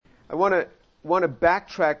I want to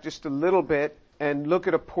backtrack just a little bit and look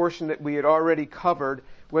at a portion that we had already covered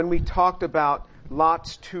when we talked about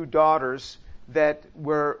Lot's two daughters that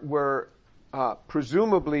were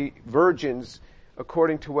presumably virgins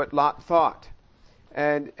according to what Lot thought.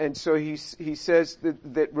 And so he says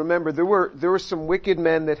that remember there were some wicked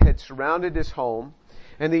men that had surrounded his home,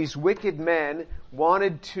 and these wicked men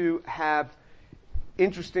wanted to have,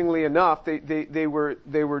 interestingly enough, they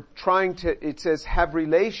were trying to, it says, have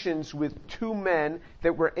relations with two men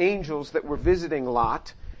that were angels that were visiting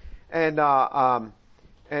Lot, and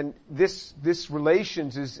this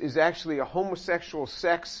relations is actually a homosexual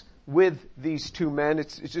sex with these two men.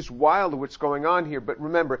 It's just wild what's going on here. But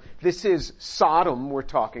remember, this is Sodom we're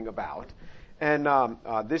talking about, and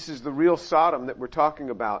this is the real Sodom that we're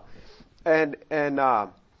talking about. And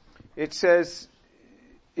it says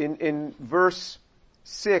in verse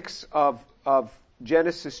 6 of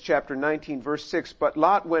Genesis chapter 19, verse 6, but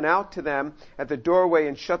Lot went out to them at the doorway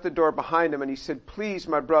and shut the door behind him, and he said, please,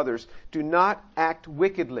 my brothers, do not act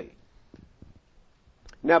wickedly.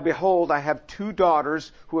 Now behold, I have two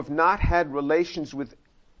daughters who have not had relations with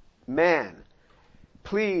man.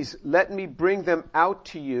 Please let me bring them out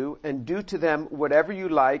to you and do to them whatever you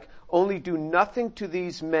like. Only do nothing to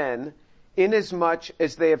these men, inasmuch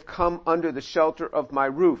as they have come under the shelter of my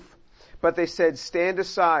roof. But they said, stand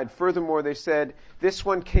aside. Furthermore, they said, this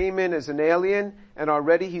one came in as an alien, and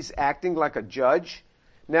already he's acting like a judge.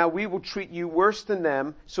 Now we will treat you worse than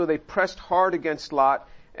them. So they pressed hard against Lot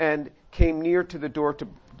and came near to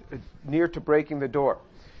breaking the door.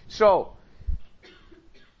 So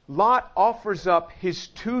Lot offers up his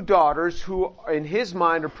two daughters, who in his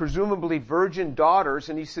mind are presumably virgin daughters,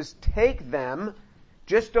 and he says, take them,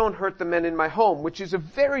 just don't hurt the men in my home, which is a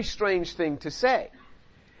very strange thing to say.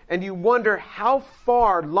 And you wonder how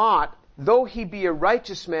far Lot, though he be a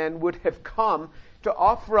righteous man, would have come to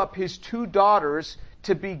offer up his two daughters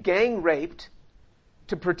to be gang raped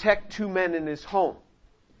to protect two men in his home.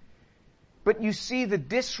 But you see the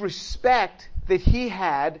disrespect that he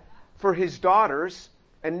had for his daughters,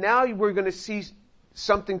 and now we're going to see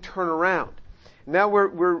something turn around. Now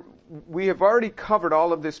we have already covered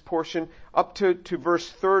all of this portion up to verse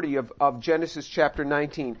 30 of Genesis chapter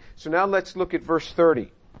 19. So now let's look at verse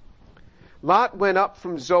 30. Lot went up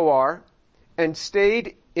from Zoar and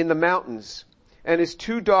stayed in the mountains, and his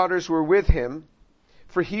two daughters were with him,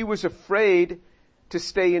 for he was afraid to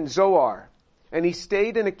stay in Zoar. And he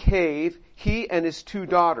stayed in a cave, he and his two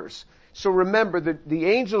daughters. So remember, the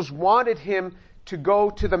angels wanted him to go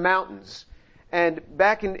to the mountains. And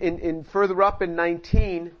back in further up in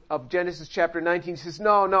 19 of Genesis chapter 19, he says,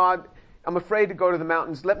 no, I'm afraid to go to the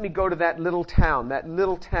mountains. Let me go to that little town.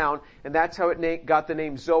 And that's how it got the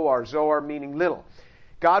name Zoar. Zoar meaning little.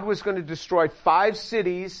 God was going to destroy 5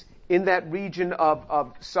 cities in that region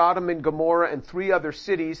of Sodom and Gomorrah and 3 other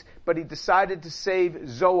cities, but he decided to save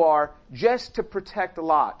Zoar just to protect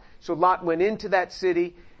Lot. So Lot went into that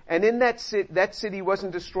city, and in that city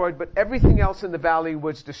wasn't destroyed, but everything else in the valley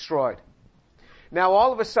was destroyed. Now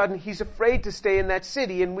all of a sudden he's afraid to stay in that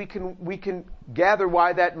city, and we can gather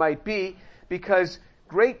why that might be, because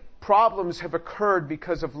great problems have occurred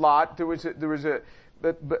because of Lot. They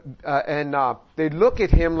look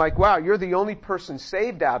at him like, wow, you're the only person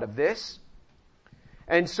saved out of this.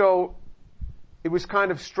 And so it was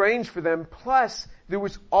kind of strange for them. Plus, there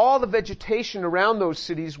was all the vegetation around those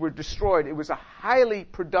cities were destroyed. It was a highly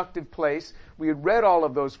productive place. We had read all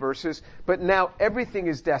of those verses, but now everything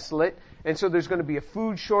is desolate. And so there's going to be a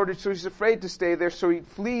food shortage. So he's afraid to stay there. So he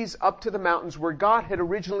flees up to the mountains where God had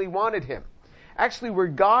originally wanted him. Actually, where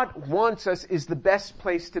God wants us is the best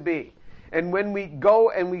place to be. And when we go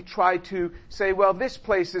and we try to say, well, this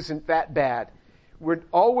place isn't that bad, we're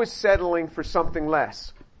always settling for something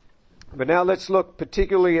less. But now let's look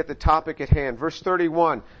particularly at the topic at hand. Verse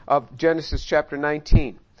 31 of Genesis chapter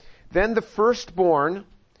 19. Then the firstborn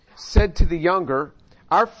said to the younger,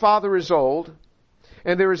 our father is old,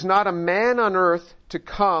 and there is not a man on earth to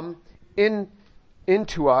come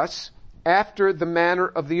into us after the manner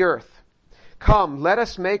of the earth. Come, let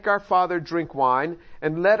us make our father drink wine,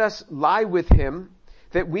 and let us lie with him,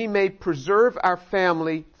 that we may preserve our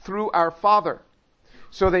family through our father.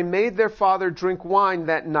 So they made their father drink wine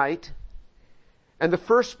that night, and the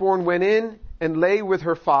firstborn went in and lay with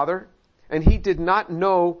her father, and he did not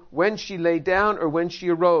know when she lay down or when she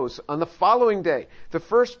arose. On the following day, the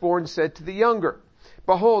firstborn said to the younger,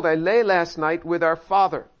 behold, I lay last night with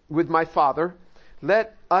my father.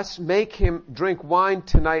 Let us make him drink wine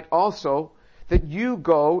tonight also, that you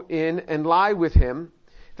go in and lie with him,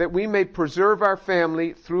 that we may preserve our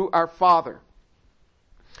family through our father.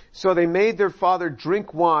 So they made their father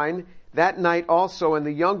drink wine that night also, and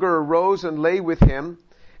the younger arose and lay with him,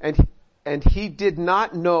 and he did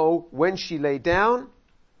not know when she lay down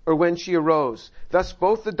or when she arose. Thus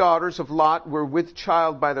both the daughters of Lot were with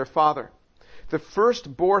child by their father. The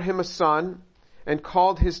first bore him a son and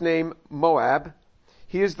called his name Moab.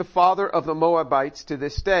 He is the father of the Moabites to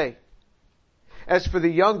this day. As for the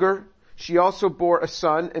younger, she also bore a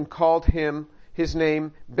son and called him his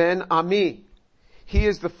name Ben-Ami. He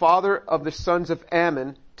is the father of the sons of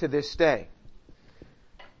Ammon to this day.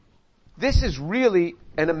 This is really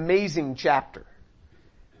an amazing chapter.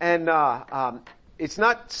 And it's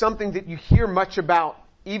not something that you hear much about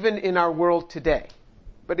even in our world today.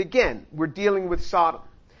 But again, we're dealing with Sodom.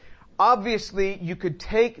 Obviously, you could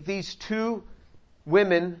take these two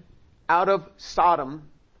women out of Sodom,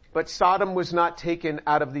 but Sodom was not taken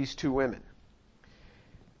out of these two women.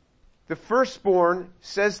 The firstborn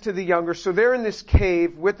says to the younger, so they're in this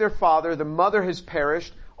cave with their father, the mother has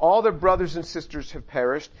perished, all their brothers and sisters have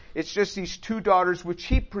perished. It's just these two daughters, which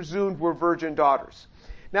he presumed were virgin daughters.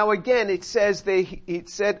 Now again, it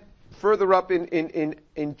said further up in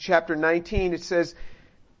chapter 19, it says,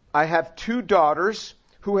 I have two daughters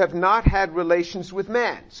who have not had relations with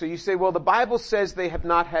man. So you say, well, the Bible says they have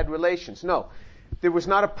not had relations. No, there was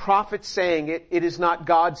not a prophet saying it. It is not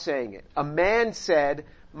God saying it. A man said,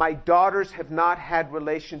 my daughters have not had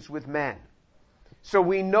relations with men. So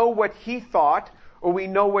we know what he thought, or we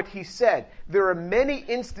know what he said. There are many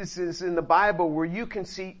instances in the Bible where you can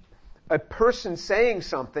see a person saying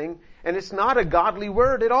something, and it's not a godly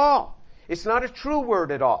word at all. It's not a true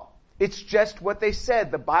word at all. It's just what they said.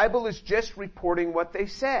 The Bible is just reporting what they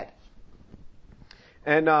said.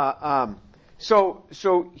 And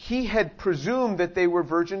so he had presumed that they were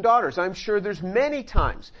virgin daughters. I'm sure there's many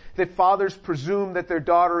times that fathers presume that their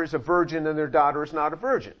daughter is a virgin and their daughter is not a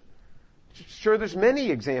virgin. Sure, there's many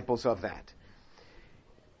examples of that.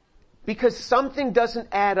 Because something doesn't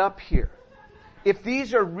add up here. If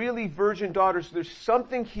these are really virgin daughters, there's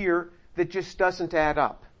something here that just doesn't add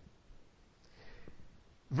up.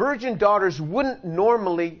 Virgin daughters wouldn't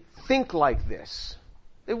normally think like this.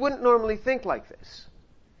 They wouldn't normally think like this.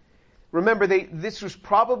 Remember, this was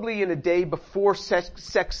probably in a day before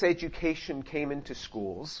sex education came into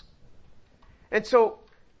schools. And so,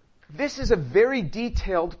 this is a very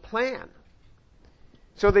detailed plan.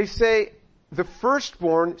 So they say, the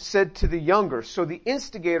firstborn said to the younger, so the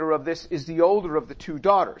instigator of this is the older of the two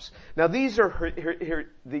daughters. Now these are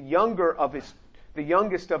the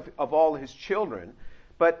youngest of all his children,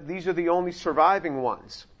 but these are the only surviving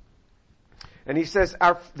ones. And he says,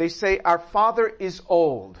 they say, our father is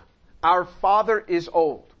old. Our father is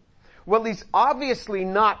old. Well, he's obviously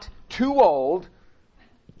not too old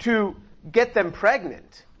to get them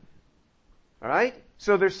pregnant. Alright?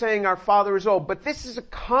 So they're saying our father is old. But this is a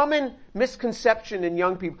common misconception in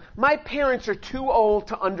young people. My parents are too old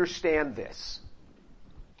to understand this.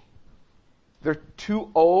 They're too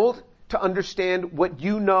old to understand what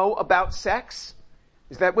you know about sex?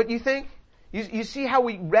 Is that what you think? You see how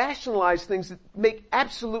we rationalize things that make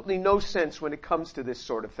absolutely no sense when it comes to this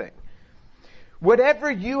sort of thing.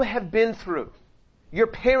 Whatever you have been through, your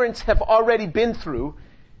parents have already been through,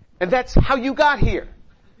 and that's how you got here.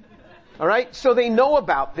 Alright? So they know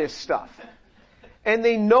about this stuff. And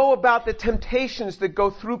they know about the temptations that go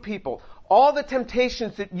through people. All the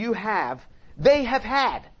temptations that you have, they have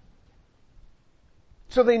had.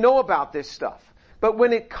 So they know about this stuff. But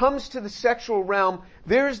when it comes to the sexual realm,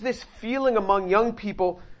 there's this feeling among young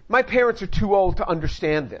people, my parents are too old to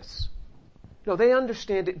understand this. No, they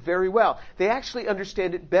understand it very well. They actually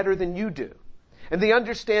understand it better than you do. And they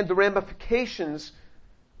understand the ramifications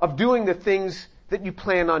of doing the things that you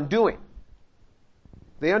plan on doing.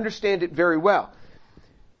 They understand it very well.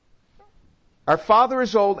 Our father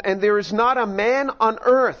is old, and there is not a man on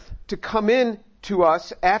earth to come in to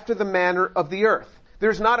us after the manner of the earth.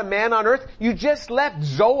 There's not a man on earth. You just left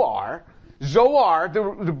Zoar.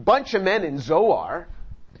 The bunch of men in Zoar.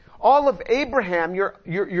 All of Abraham,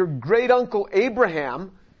 your great uncle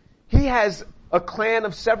Abraham, he has a clan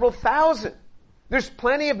of several thousand. There's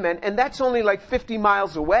plenty of men, and that's only like 50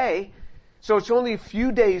 miles away. So it's only a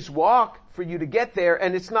few days walk for you to get there,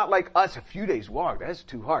 and it's not like us, a few days walk, that's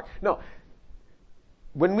too hard. No.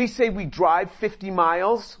 When we say we drive 50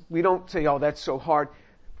 miles, we don't say, oh, that's so hard.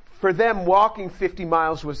 For them, walking 50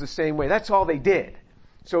 miles was the same way. That's all they did.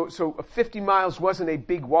 So 50 miles wasn't a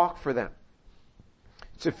big walk for them.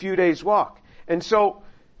 It's a few days walk. And so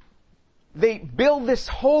they build this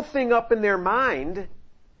whole thing up in their mind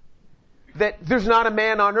that there's not a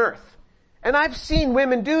man on earth. And I've seen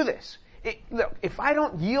women do this. Look, if I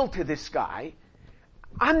don't yield to this guy,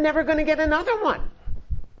 I'm never going to get another one.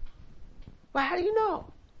 Well, how do you know?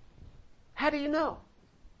 How do you know?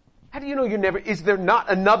 How do you know is there not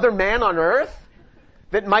another man on earth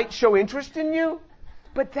that might show interest in you?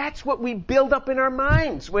 But that's what we build up in our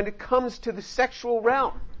minds when it comes to the sexual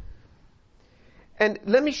realm. And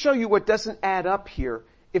let me show you what doesn't add up here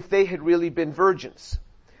if they had really been virgins.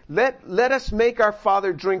 Let us make our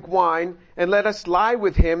father drink wine, and let us lie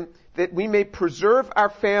with him, that we may preserve our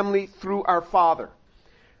family through our father.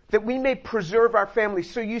 That we may preserve our family.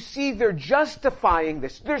 So you see, they're justifying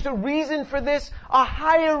this. There's a reason for this, a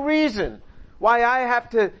higher reason why I have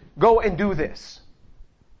to go and do this.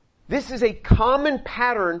 This is a common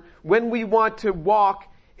pattern when we want to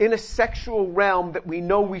walk in a sexual realm that we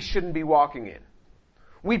know we shouldn't be walking in.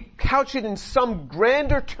 We couch it in some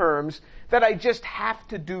grander terms that I just have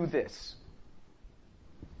to do this.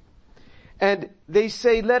 And they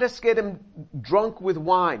say, let us get him drunk with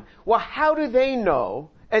wine. Well, how do they know,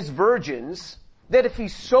 as virgins, that if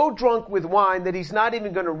he's so drunk with wine that he's not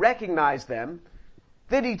even going to recognize them,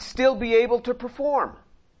 that he'd still be able to perform?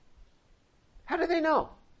 How do they know?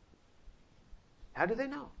 How do they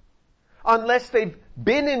know? Unless they've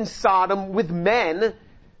been in Sodom with men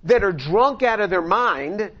that are drunk out of their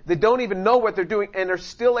mind, that don't even know what they're doing, and are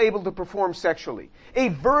still able to perform sexually. A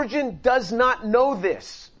virgin does not know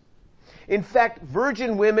this. In fact,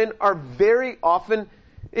 virgin women are very often,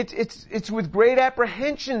 it's with great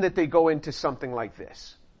apprehension that they go into something like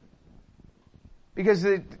this. Because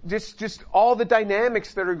just all the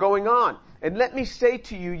dynamics that are going on. And let me say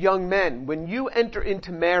to you, young men, when you enter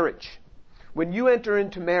into marriage,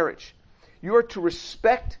 you are to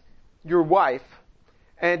respect your wife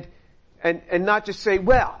and not just say,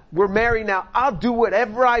 well, we're married now, I'll do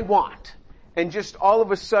whatever I want, and just all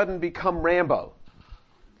of a sudden become Rambo.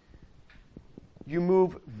 You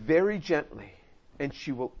move very gently, and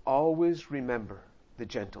she will always remember the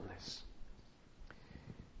gentleness.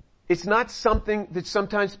 It's not something that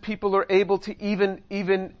sometimes people are able to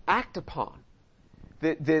even act upon.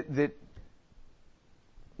 That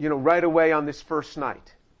right away on this first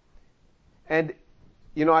night. And,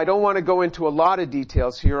 I don't want to go into a lot of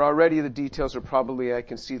details here. Already the details are probably, I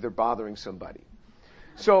can see they're bothering somebody.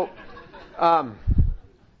 So,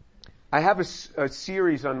 I have a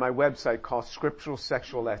series on my website called Scriptural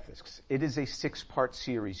Sexual Ethics. It is a 6-part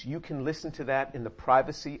series. You can listen to that in the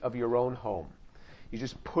privacy of your own home. You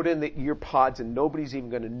just put in the ear pods and nobody's even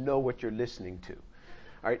going to know what you're listening to.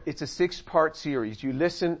 All right, it's a 6-part series. You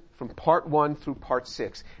listen from part 1 through part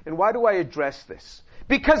 6. And why do I address this?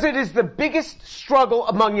 Because it is the biggest struggle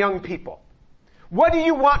among young people. What do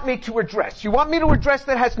you want me to address? You want me to address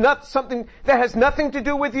something that has nothing to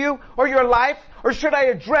do with you or your life? Or should I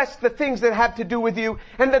address the things that have to do with you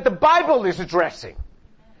and that the Bible is addressing?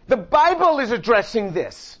 The Bible is addressing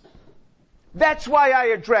this. That's why I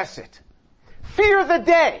address it. Fear the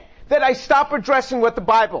day that I stop addressing what the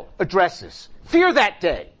Bible addresses. Fear that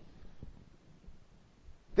day.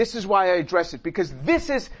 This is why I address it, because this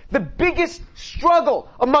is the biggest struggle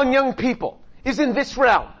among young people, is in this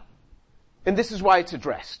realm. And this is why it's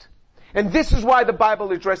addressed. And this is why the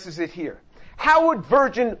Bible addresses it here. How would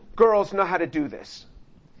virgin girls know how to do this?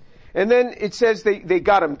 And then it says they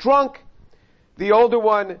got him drunk. The older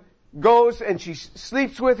one goes and she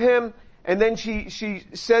sleeps with him. And then she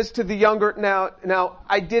says to the younger, now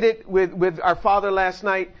I did it with our father last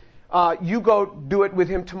night. You go do it with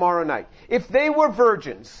him tomorrow night. If they were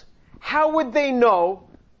virgins, how would they know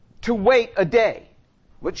to wait a day?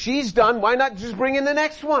 What she's done, why not just bring in the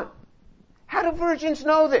next one? How do virgins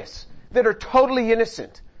know this, that are totally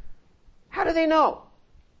innocent? How do they know?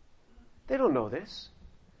 They don't know this.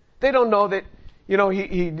 They don't know that,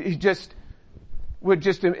 he just would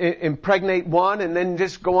just impregnate one and then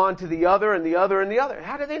just go on to the other and the other and the other.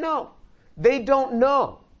 How do they know? They don't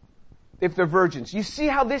know if they're virgins. You see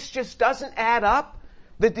how this just doesn't add up?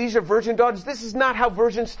 That these are virgin daughters? This is not how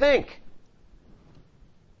virgins think.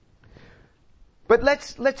 But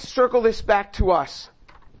let's circle this back to us.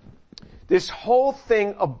 This whole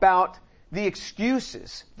thing about the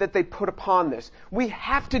excuses that they put upon this. We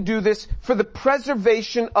have to do this for the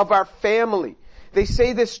preservation of our family. They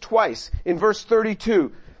say this twice in verse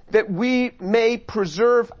 32, that we may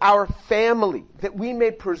preserve our family. That we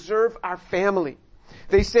may preserve our family.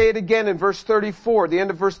 They say it again in verse 34, the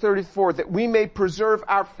end of verse 34, that we may preserve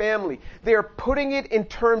our family. They are putting it in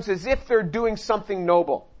terms as if they're doing something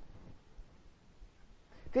noble.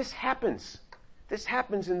 This happens. This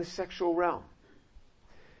happens in the sexual realm.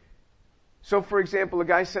 So, for example, a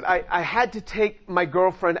guy said, I had to take my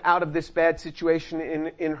girlfriend out of this bad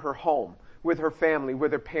situation in her home, with her family,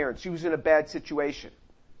 with her parents. She was in a bad situation.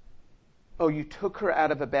 Oh, you took her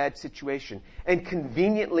out of a bad situation, and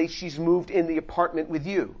conveniently she's moved in the apartment with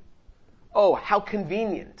you. Oh, how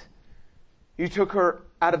convenient. You took her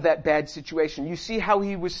out of that bad situation. You see how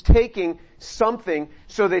he was taking something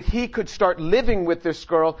so that he could start living with this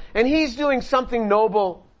girl, and he's doing something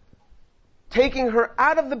noble, taking her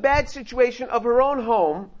out of the bad situation of her own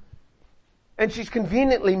home, and she's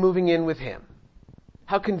conveniently moving in with him.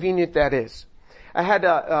 How convenient that is. I had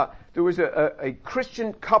there was a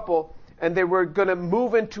Christian couple, and they were going to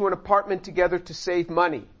move into an apartment together to save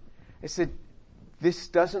money. I said, this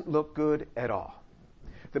doesn't look good at all.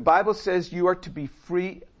 The Bible says you are to be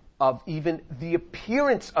free of even the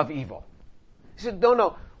appearance of evil. He said,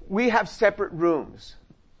 no, we have separate rooms.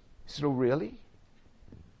 I said, oh, really?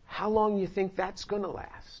 How long do you think that's going to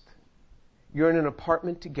last? You're in an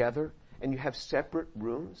apartment together and you have separate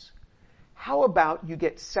rooms? How about you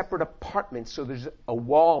get separate apartments so there's a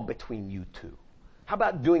wall between you two? How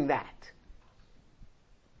about doing that?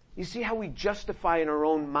 You see how we justify in our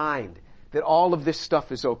own mind that all of this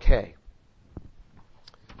stuff is okay.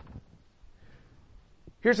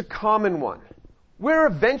 Here's a common one. We're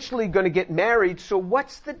eventually going to get married, so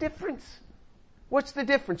what's the difference? What's the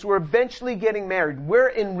difference? We're eventually getting married. We're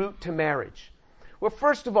en route to marriage. Well,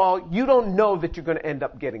 first of all, you don't know that you're going to end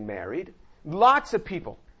up getting married. Lots of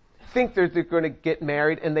people think they're going to get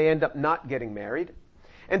married and they end up not getting married.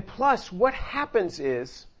 And plus, what happens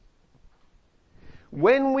is,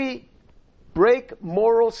 when we break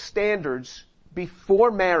moral standards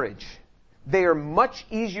before marriage, they are much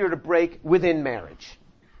easier to break within marriage.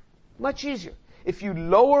 Much easier. If you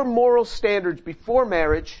lower moral standards before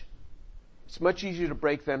marriage, it's much easier to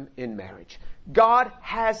break them in marriage. God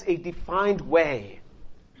has a defined way.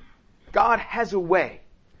 God has a way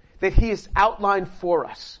that He has outlined for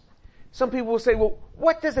us. Some people will say, well,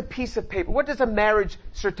 what does a piece of paper, what does a marriage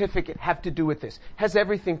certificate have to do with this? It has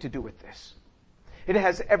everything to do with this. It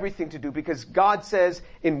has everything to do because God says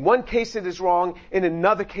in one case it is wrong, in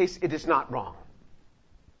another case it is not wrong.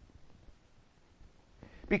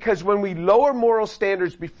 Because when we lower moral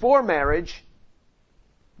standards before marriage,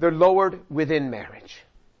 they're lowered within marriage.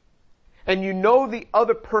 And you know the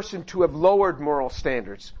other person to have lowered moral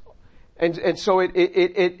standards. And so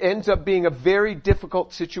it ends up being a very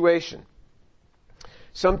difficult situation.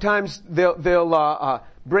 Sometimes they'll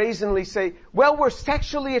brazenly say, well, we're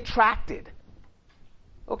sexually attracted.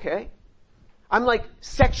 Okay. I'm like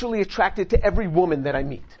sexually attracted to every woman that I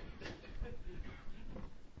meet.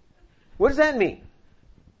 What does that mean?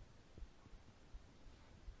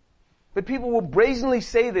 But people will brazenly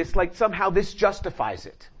say this like somehow this justifies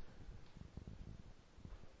it.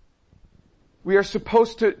 We are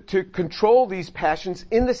supposed to control these passions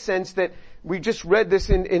in the sense that we just read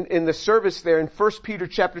this in the service there in 1 Peter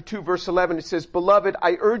chapter 2 verse 11. It says, Beloved,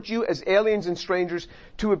 I urge you as aliens and strangers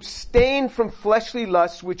to abstain from fleshly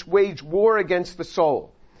lusts which wage war against the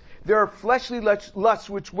soul. There are fleshly lusts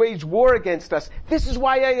which wage war against us. This is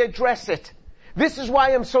why I address it. This is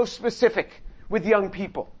why I'm so specific with young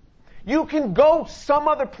people. You can go some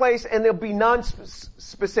other place and they'll be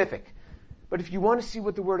non-specific. But if you want to see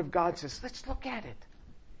what the Word of God says, let's look at it.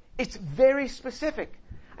 It's very specific.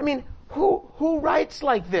 I mean, who writes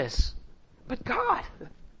like this? But God.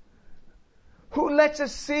 Who lets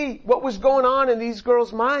us see what was going on in these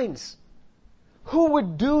girls' minds? Who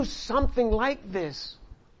would do something like this?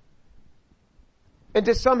 And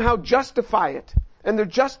to somehow justify it. And they're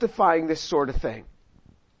justifying this sort of thing.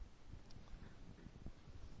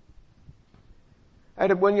 I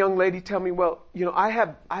had one young lady tell me, well, I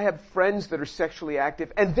have friends that are sexually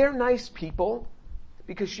active and they're nice people,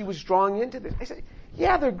 because she was drawing into this. I said,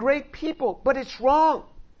 yeah, they're great people, but it's wrong.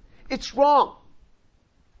 It's wrong.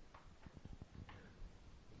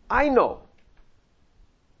 I know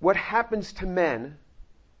what happens to men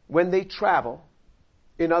when they travel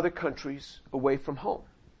in other countries away from home.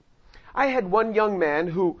 I had one young man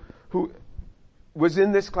who was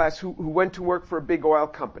in this class who went to work for a big oil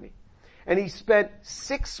company. And he spent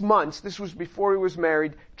 6 months, this was before he was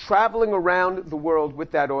married, traveling around the world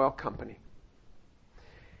with that oil company.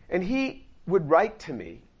 And he would write to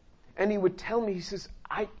me, and he would tell me, he says,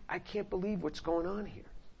 I can't believe what's going on here.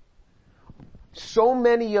 So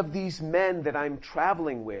many of these men that I'm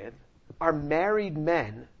traveling with are married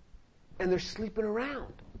men, and they're sleeping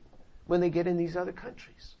around when they get in these other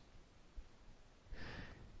countries.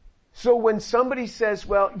 So when somebody says,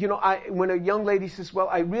 well, when a young lady says, well,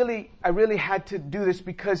 I really had to do this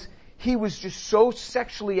because he was just so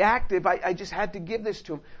sexually active, I just had to give this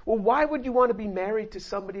to him. Well, why would you want to be married to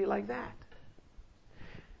somebody like that?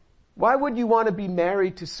 Why would you want to be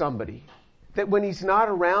married to somebody that when he's not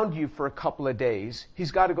around you for a couple of days,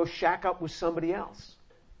 he's got to go shack up with somebody else?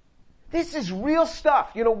 This is real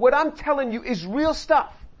stuff. What I'm telling you is real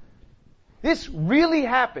stuff. This really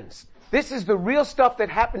happens. This is the real stuff that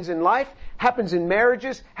happens in life, happens in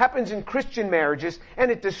marriages, happens in Christian marriages,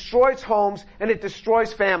 and it destroys homes and it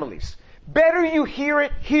destroys families. Better you hear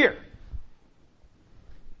it here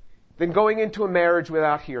than going into a marriage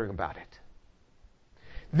without hearing about it.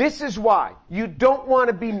 This is why you don't want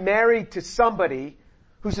to be married to somebody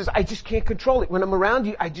who says, I just can't control it. When I'm around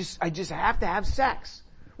you, I just have to have sex.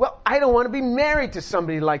 Well, I don't want to be married to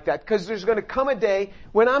somebody like that because there's going to come a day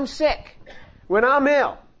when I'm sick, when I'm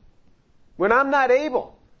ill, when I'm not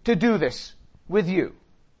able to do this with you.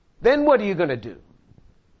 Then what are you going to do?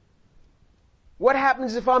 What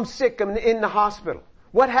happens if I'm sick and in the hospital?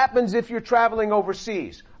 What happens if you're traveling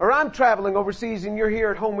overseas? Or I'm traveling overseas and you're here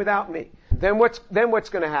at home without me? Then what's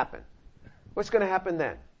going to happen? What's going to happen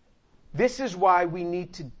then? This is why we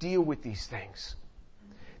need to deal with these things.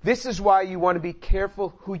 This is why you want to be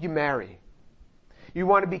careful who you marry. You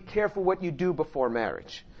want to be careful what you do before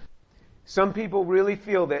marriage. Some people really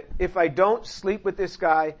feel that if I don't sleep with this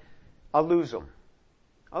guy, I'll lose him.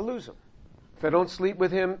 I'll lose him. If I don't sleep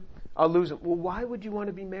with him, I'll lose him. Well, why would you want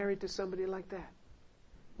to be married to somebody like that?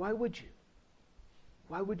 Why would you?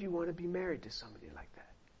 Why would you want to be married to somebody like that?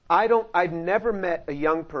 I've never met a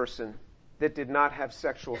young person that did not have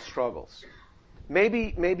sexual struggles.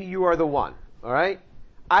 Maybe you are the one, all right?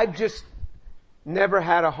 I've just never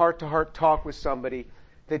had a heart-to-heart talk with somebody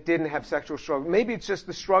that didn't have sexual struggles. Maybe it's just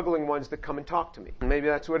the struggling ones that come and talk to me. Maybe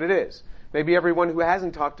that's what it is. Maybe everyone who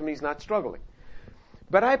hasn't talked to me is not struggling.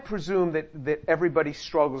 But I presume that everybody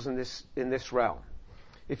struggles in this realm.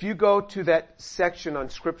 If you go to that section on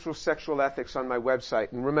scriptural sexual ethics on my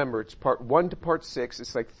website, and remember, it's part 1 to part 6,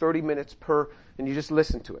 it's like 30 minutes per, and you just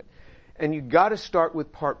listen to it. And you gotta start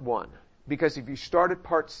with part 1. Because if you start at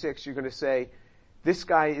part 6, you're gonna say, this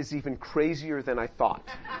guy is even crazier than I thought.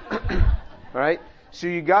 Alright? So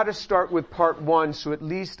you gotta start with part 1, so at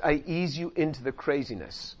least I ease you into the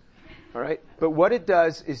craziness. Alright? But what it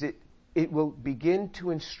does is it will begin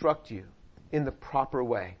to instruct you in the proper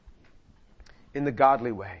way. In the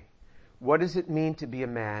godly way. What does it mean to be a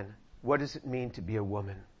man? What does it mean to be a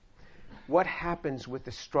woman? What happens with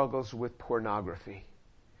the struggles with pornography?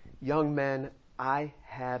 Young men, I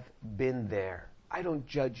have been there. I don't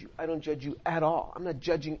judge you. I don't judge you at all. I'm not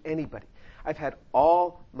judging anybody. I've had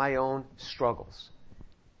all my own struggles.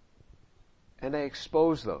 And I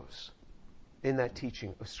expose those in that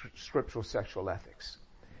teaching of scriptural sexual ethics.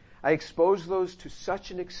 I expose those to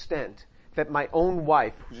such an extent that my own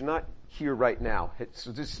wife, who's not here right now,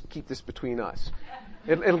 so just keep this between us.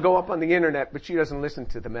 It'll go up on the internet, but she doesn't listen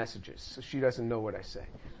to the messages, so she doesn't know what I say.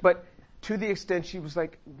 But to the extent she was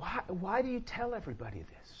like, why do you tell everybody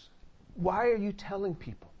this? Why are you telling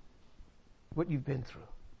people what you've been through?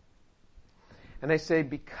 And I say,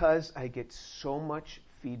 because I get so much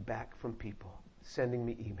feedback from people sending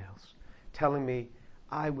me emails, telling me,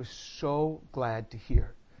 I was so glad to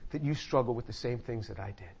hear that you struggle with the same things that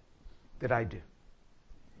I did, that I do.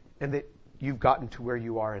 And that you've gotten to where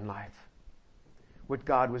you are in life. What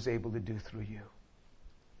God was able to do through you.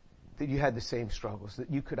 That you had the same struggles,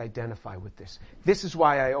 that you could identify with this. This is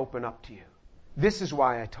why I open up to you. This is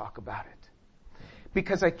why I talk about it.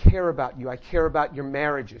 Because I care about you. I care about your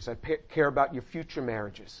marriages. I care about your future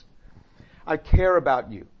marriages. I care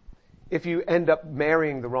about you if you end up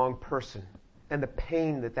marrying the wrong person and the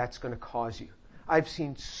pain that that's going to cause you. I've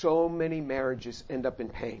seen so many marriages end up in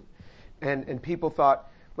pain. And people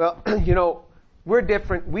thought, well, we're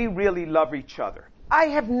different. We really love each other. I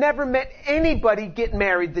have never met anybody get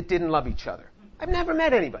married that didn't love each other. I've never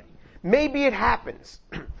met anybody. Maybe it happens.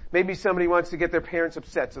 Maybe somebody wants to get their parents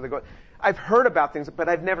upset, so they go. I've heard about things, but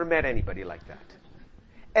I've never met anybody like that.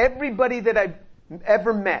 Everybody that I've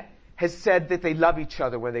ever met has said that they love each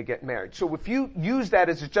other when they get married. So if you use that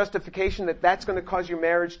as a justification that that's going to cause your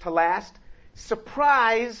marriage to last,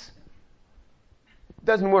 surprise,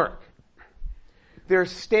 doesn't work. There are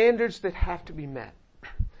standards that have to be met.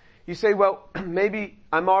 You say, well, maybe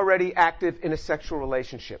I'm already active in a sexual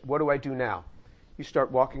relationship. What do I do now? You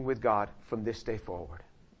start walking with God from this day forward.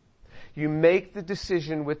 You make the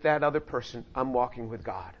decision with that other person, I'm walking with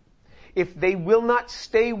God. If they will not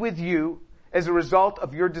stay with you as a result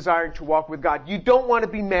of your desiring to walk with God, you don't want to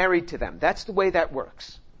be married to them. That's the way that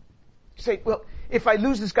works. You say, well, if I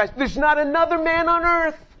lose this guy, there's not another man on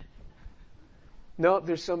earth. No,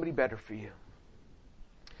 there's somebody better for you.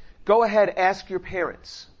 Go ahead, ask your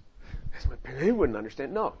parents. They wouldn't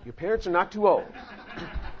understand. No, your parents are not too old.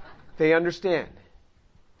 They understand.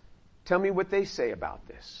 Tell me what they say about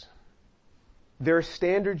this. There are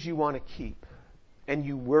standards you want to keep, and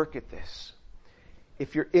you work at this.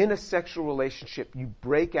 If you're in a sexual relationship, you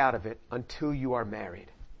break out of it until you are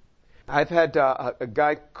married. I've had a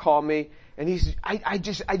guy call me, And he says, I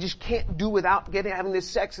just can't do without having this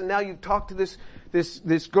sex. And now you've talked to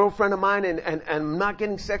this girlfriend of mine and I'm not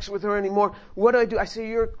getting sex with her anymore. What do? I say,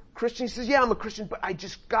 you're a Christian? He says, yeah, I'm a Christian, but I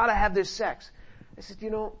just gotta have this sex. I said,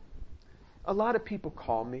 a lot of people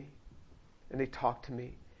call me and they talk to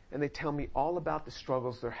me and they tell me all about the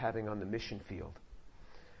struggles they're having on the mission field,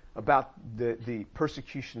 about the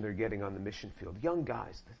persecution they're getting on the mission field. Young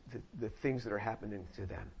guys, the things that are happening to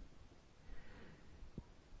them.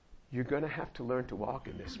 You're going to have to learn to walk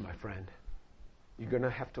in this, my friend. You're going to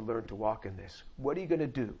have to learn to walk in this. What are you going to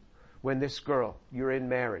do when this girl, you're in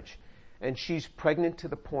marriage, and she's pregnant to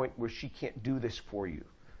the point where she can't do this for you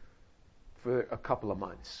for a couple of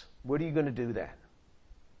months? What are you going to do then?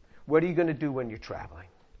 What are you going to do when you're traveling?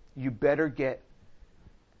 You better get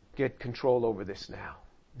control over this now.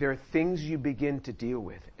 There are things you begin to deal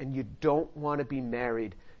with, and you don't want to be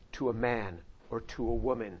married to a man or to a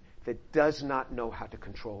woman that does not know how to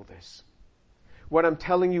control this. What I'm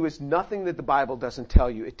telling you is nothing that the Bible doesn't tell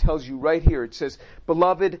you. It tells you right here. It says,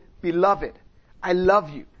 beloved, I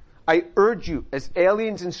love you. I urge you as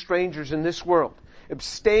aliens and strangers in this world,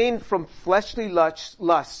 abstain from fleshly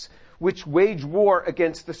lusts which wage war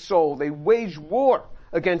against the soul. They wage war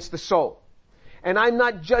against the soul. And I'm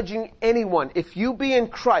not judging anyone. If you be in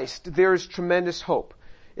Christ, there is tremendous hope.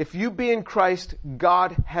 If you be in Christ,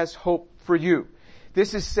 God has hope for you.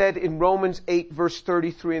 This is said in Romans 8, verse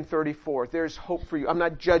 33 and 34. There's hope for you. I'm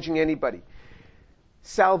not judging anybody.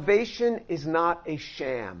 Salvation is not a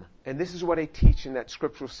sham. And this is what I teach in that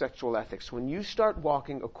scriptural sexual ethics. When you start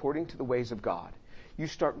walking according to the ways of God, you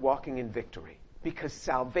start walking in victory. Because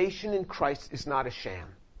salvation in Christ is not a sham.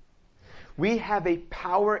 We have a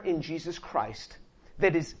power in Jesus Christ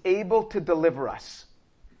that is able to deliver us.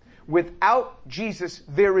 Without Jesus,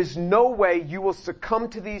 there is no way you will succumb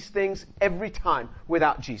to these things every time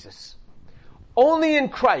without Jesus. Only in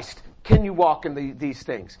Christ can you walk in these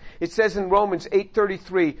things. It says in Romans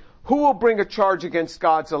 8:33, who will bring a charge against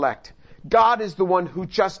God's elect? God is the one who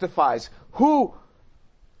justifies. Who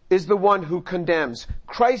is the one who condemns?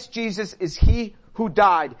 Christ Jesus is he who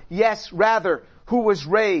died. Yes, rather, who was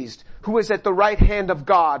raised, who is at the right hand of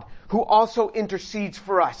God, who also intercedes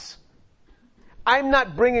for us. I'm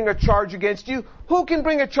not bringing a charge against you. Who can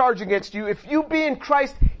bring a charge against you? If you be in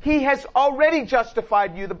Christ, he has already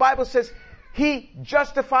justified you. The Bible says he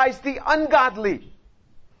justifies the ungodly.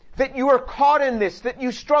 That you are caught in this, that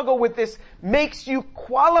you struggle with this, makes you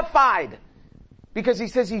qualified. Because he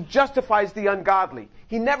says he justifies the ungodly.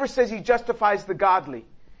 He never says he justifies the godly.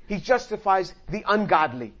 He justifies the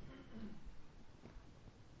ungodly.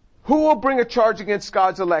 Who will bring a charge against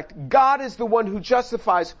God's elect? God is the one who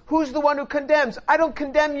justifies. Who's the one who condemns? I don't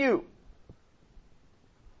condemn you.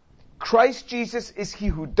 Christ Jesus is he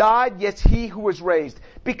who died, yes, he who was raised.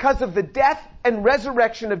 Because of the death and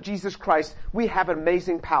resurrection of Jesus Christ, we have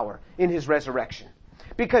amazing power in his resurrection.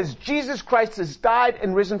 Because Jesus Christ has died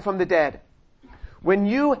and risen from the dead. When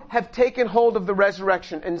you have taken hold of the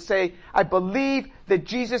resurrection and say, I believe that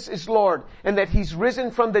Jesus is Lord and that he's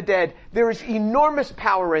risen from the dead, there is enormous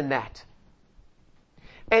power in that.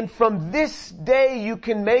 And from this day you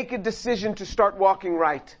can make a decision to start walking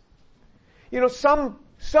right.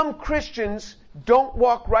 Some Christians don't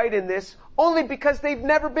walk right in this only because they've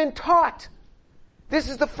never been taught. This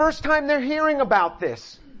is the first time they're hearing about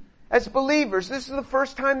this. As believers, this is the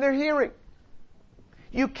first time they're hearing.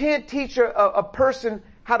 You can't teach you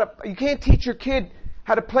can't teach your kid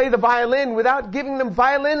how to play the violin without giving them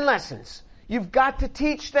violin lessons. You've got to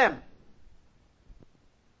teach them.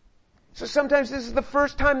 So sometimes this is the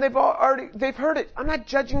first time they've heard it. I'm not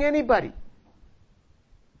judging anybody.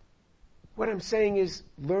 What I'm saying is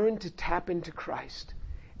learn to tap into Christ.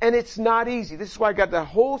 And it's not easy. This is why I got the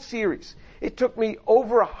whole series. It took me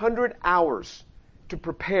over 100 hours to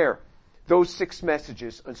prepare those 6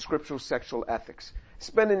 messages on scriptural sexual ethics.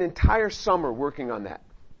 Spent an entire summer working on that.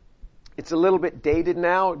 It's a little bit dated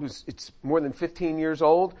now. It's more than 15 years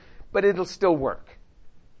old, but it'll still work.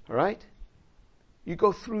 All right? You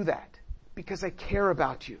go through that because I care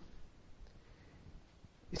about you.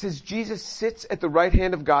 It says Jesus sits at the right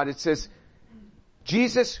hand of God. It says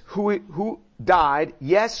Jesus who died,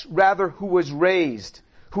 yes, rather who was raised,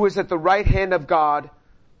 who is at the right hand of God,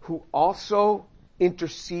 who also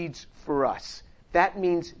intercedes for us. That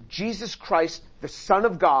means Jesus Christ, the Son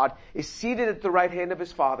of God, is seated at the right hand of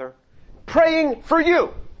his Father, praying for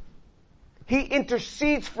you. He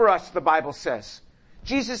intercedes for us, the Bible says.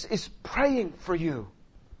 Jesus is praying for you.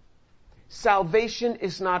 Salvation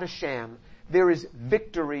is not a sham. There is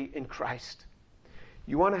victory in Christ.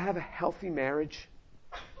 You want to have a healthy marriage?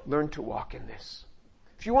 Learn to walk in this.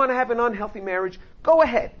 If you want to have an unhealthy marriage, go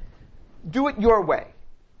ahead. Do it your way.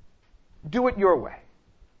 Do it your way.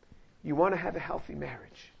 You want to have a healthy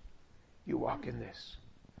marriage. You walk in this.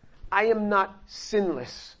 I am not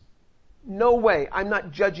sinless. No way. I'm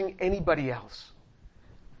not judging anybody else.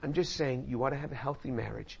 I'm just saying, you want to have a healthy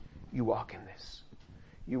marriage. You walk in this.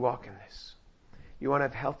 You walk in this. You want to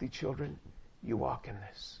have healthy children. You walk in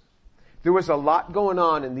this. There was a lot going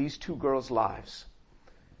on in these two girls' lives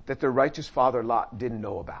that their righteous father Lot didn't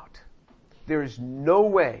know about. There is no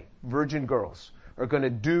way virgin girls are going to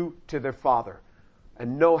do to their father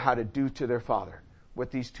and know how to do to their father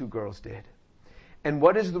what these two girls did. And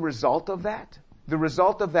what is the result of that? The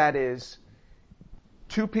result of that is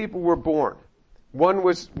two people were born. One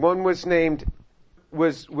was named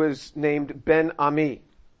Ben Ami.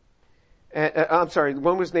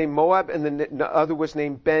 One was named Moab, and the other was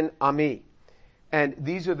named Ben Ami. And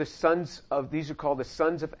these are called the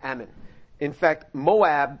sons of Ammon. In fact,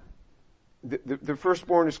 Moab, the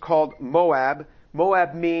firstborn is called Moab.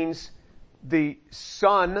 Moab means the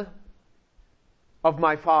son of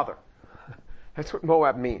my father. That's what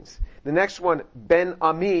Moab means. The next one, Ben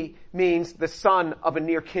Ami, means the son of a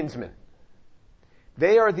near kinsman.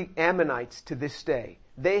 They are the Ammonites to this day.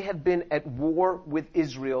 They have been at war with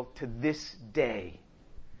Israel to this day.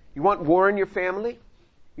 You want war in your family?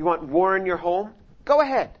 You want war in your home? Go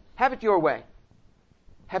ahead. Have it your way.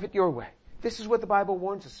 Have it your way. This is what the Bible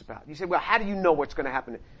warns us about. You say, well, how do you know what's going to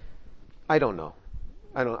happen? I don't know.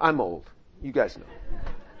 I'm old. You guys know.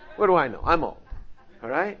 What do I know? I'm old. All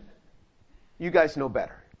right? You guys know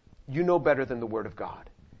better. You know better than the Word of God.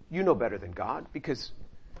 You know better than God because,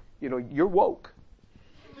 you're woke.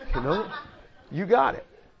 You got it.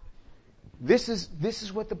 This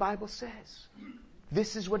is what the Bible says.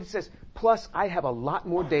 This is what it says. Plus, I have a lot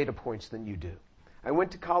more data points than you do. I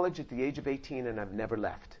went to college at the age of 18 and I've never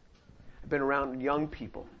left. I've been around young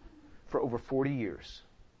people for over 40 years.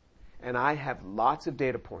 And I have lots of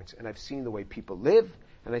data points and I've seen the way people live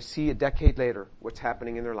and I see a decade later what's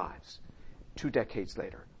happening in their lives. 2 decades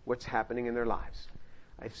later, what's happening in their lives.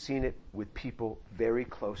 I've seen it with people very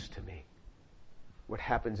close to me. What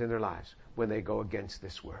happens in their lives when they go against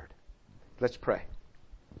this word. Let's pray.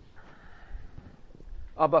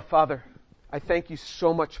 Abba, Father, I thank you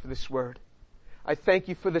so much for this word. I thank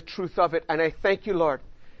you for the truth of it. And I thank you, Lord,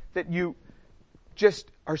 that you just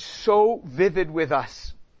are so vivid with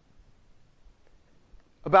us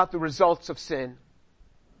about the results of sin.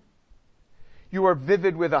 You are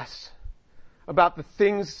vivid with us about the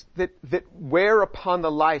things that wear upon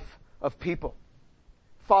the life of people.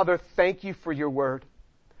 Father, thank you for your word.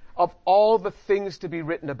 Of all the things to be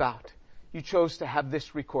written about, you chose to have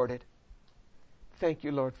this recorded. Thank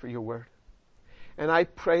you, Lord, for your word. And I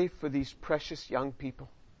pray for these precious young people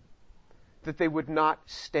that they would not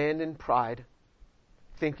stand in pride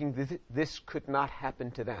thinking that this could not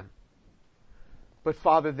happen to them. But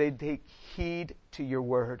Father, they take heed to your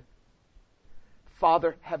word.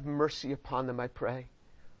 Father, have mercy upon them, I pray.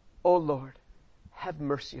 Oh Lord, have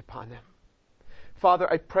mercy upon them.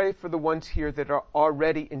 Father, I pray for the ones here that are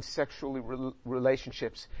already in sexual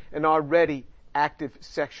relationships and already active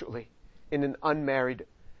sexually in an unmarried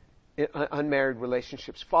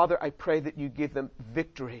relationships. Father, I pray that you give them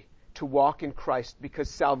victory to walk in Christ because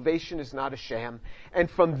salvation is not a sham.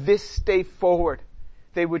 And from this day forward,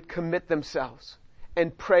 they would commit themselves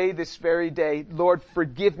and pray this very day, Lord,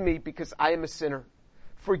 forgive me because I am a sinner.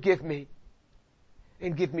 Forgive me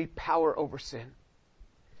and give me power over sin.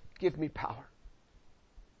 Give me power.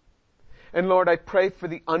 And Lord, I pray for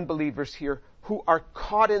the unbelievers here who are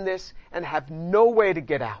caught in this and have no way to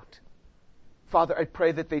get out. Father, I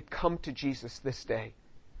pray that they'd come to Jesus this day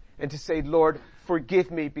and to say, Lord,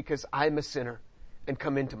 forgive me because I'm a sinner and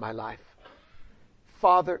come into my life.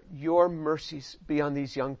 Father, your mercies be on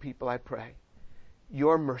these young people, I pray.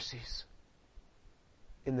 Your mercies.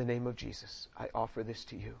 In the name of Jesus, I offer this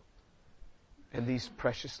to you and these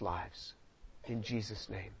precious lives. In Jesus'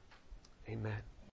 name, amen.